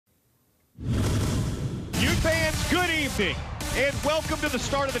Good evening, and welcome to the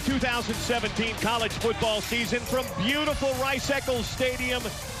start of the 2017 college football season from beautiful Rice-Eccles Stadium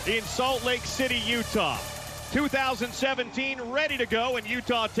in Salt Lake City, Utah. 2017 ready to go, and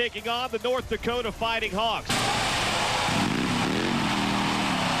Utah taking on the North Dakota Fighting Hawks.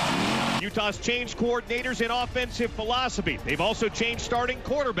 Utah's changed coordinators in offensive philosophy. They've also changed starting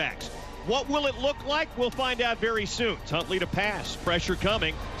quarterbacks. What will it look like? We'll find out very soon. Huntley to pass. Pressure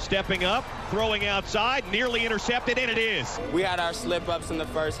coming. Stepping up. Throwing outside. Nearly intercepted, and it is. We had our slip-ups in the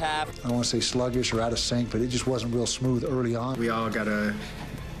first half. I don't want to say sluggish or out of sync, but it just wasn't real smooth early on. We all got to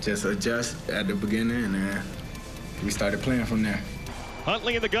just adjust at the beginning, and we started playing from there.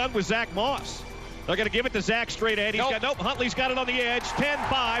 Huntley in the gun with Zach Moss. They're going to give it to Zach straight ahead. Nope, Huntley's got it on the edge.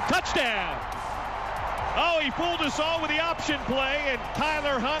 10-5. Touchdown. Oh, he fooled us all with the option play, and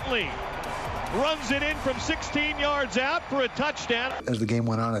Tyler Huntley runs it in from 16 yards out for a touchdown. As the game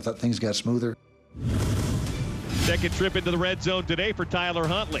went on, I thought things got smoother. Second trip into the red zone today for Tyler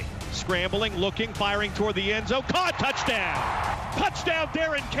Huntley. Scrambling, looking, firing toward the end zone. Caught, touchdown! Touchdown,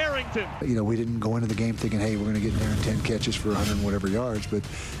 Darren Carrington. You know, we didn't go into the game thinking, hey, we're going to get Darren 10 catches for 100 and whatever yards, but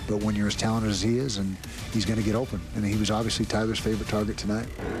when you're as talented as he is, and he's going to get open. And he was obviously Tyler's favorite target tonight.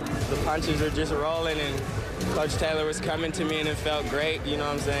 The punches are just rolling, and Coach Taylor was coming to me, and it felt great, you know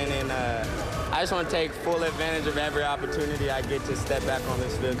what I'm saying? And I just want to take full advantage of every opportunity I get to step back on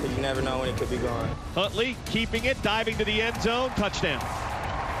this field, because you never know when it could be gone. Huntley keeping it, diving to the end zone, touchdown.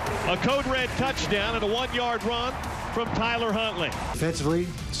 A code red touchdown and a 1-yard run from Tyler Huntley. Defensively,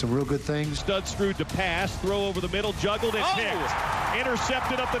 some real good things. Stud screwed to pass, throw over the middle, juggled and hit.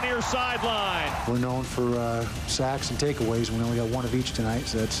 Intercepted up the near sideline. We're known for sacks and takeaways. We only got one of each tonight,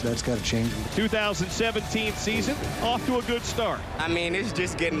 so that's got to change. 2017 season off to a good start. I mean, it's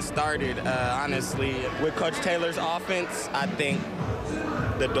just getting started, honestly. With Coach Taylor's offense, I think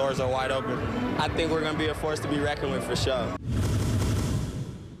the doors are wide open. I think we're going to be a force to be reckoned with for sure.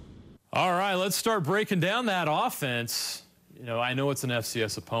 All right, let's start breaking down that offense. You know, I know it's an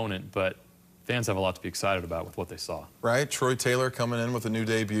FCS opponent, but fans have a lot to be excited about with what they saw. Right, Troy Taylor coming in with a new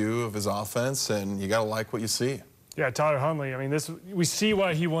debut of his offense, and you got to like what you see. Yeah, Tyler Huntley. I mean, we see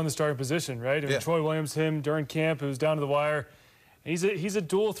why he won the starting position, right? I mean, Troy Williams, him during camp, it was down to the wire. He's a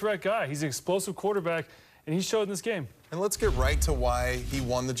dual threat guy. He's an explosive quarterback, and he showed in this game. And let's get right to why he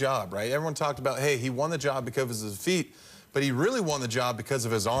won the job, right? Everyone talked about, hey, he won the job because of his feet. But he really won the job because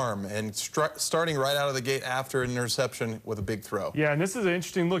of his arm and starting right out of the gate after an interception with a big throw. Yeah, and this is an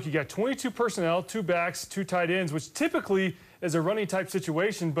interesting look. You got 22 personnel, 2 backs, 2 tight ends, which typically is a running type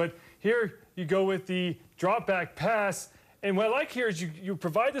situation. But here you go with the drop back pass. And what I like here is you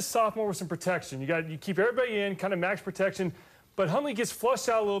provide the sophomore with some protection. You keep everybody in, kind of max protection. But Huntley gets flushed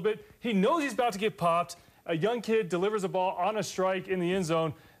out a little bit. He knows he's about to get popped. A young kid delivers a ball on a strike in the end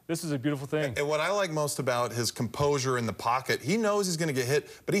zone. This is a beautiful thing. And what I like most about his composure in the pocket, he knows he's going to get hit,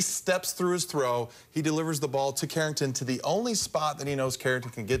 but he steps through his throw. He delivers the ball to Carrington to the only spot that he knows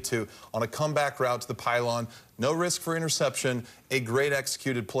Carrington can get to on a comeback route to the pylon. No risk for interception. A great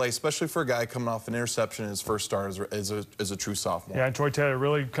executed play, especially for a guy coming off an interception in his first start as a true sophomore. Yeah, and Troy Taylor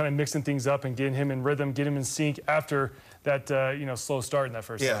really kind of mixing things up and getting him in rhythm, getting him in sync after that slow start in that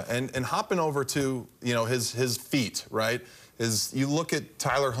first half. Yeah, and hopping over to his feet, right? You look at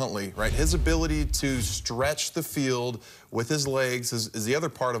Tyler Huntley, right? His ability to stretch the field with his legs is the other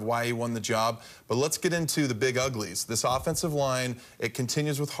part of why he won the job. But let's get into the big uglies. This offensive line, it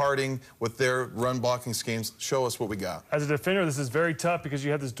continues with Harding with their run blocking schemes. Show us what we got. As a defender, this is very tough because you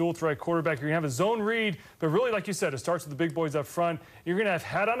have this dual threat quarterback. You're going to have a zone read, but really, like you said, it starts with the big boys up front. You're going to have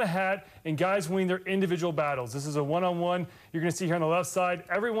hat on a hat, and guys winning their individual battles. This is a one-on-one. You're going to see here on the left side,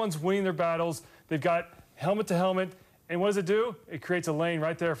 everyone's winning their battles. They've got helmet to helmet. And what does it do? It creates a lane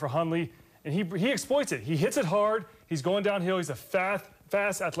right there for Huntley, and he exploits it. He hits it hard. He's going downhill. He's a fast,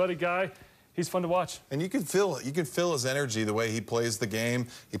 athletic guy. He's fun to watch. And you can feel his energy the way he plays the game.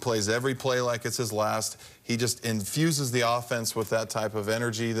 He plays every play like it's his last. He just infuses the offense with that type of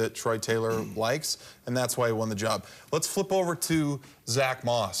energy that Troy Taylor likes, and that's why he won the job. Let's flip over to Zach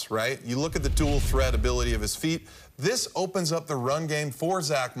Moss, right? You look at the dual threat ability of his feet. This opens up the run game for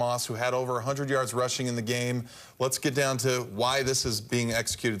Zach Moss, who had over 100 yards rushing in the game. Let's get down to why this is being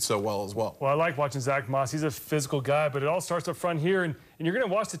executed so well as well. Well, I like watching Zach Moss. He's a physical guy, but it all starts up front here, and you're going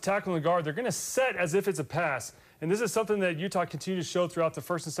to watch the tackle and the guard. They're going to set as if it's a pass. And this is something that Utah continued to show throughout the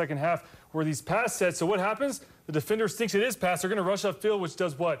first and second half, where these pass sets. So what happens? The defender thinks it is pass. They're going to rush upfield, which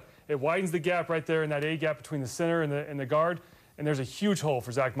does what? It widens the gap right there in that A gap between the center and the guard. and there's a huge hole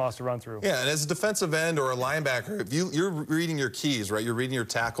for Zach Moss to run through. Yeah, and as a defensive end or a linebacker, if you're reading your keys, right? You're reading your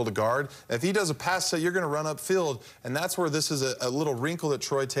tackle to guard. If he does a pass set, you're going to run upfield, and that's where this is a little wrinkle that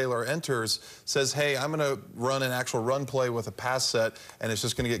Troy Taylor enters, says, hey, I'm going to run an actual run play with a pass set, and it's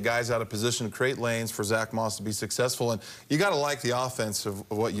just going to get guys out of position to create lanes for Zach Moss to be successful. And you got to like the offense of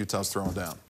what Utah's throwing down.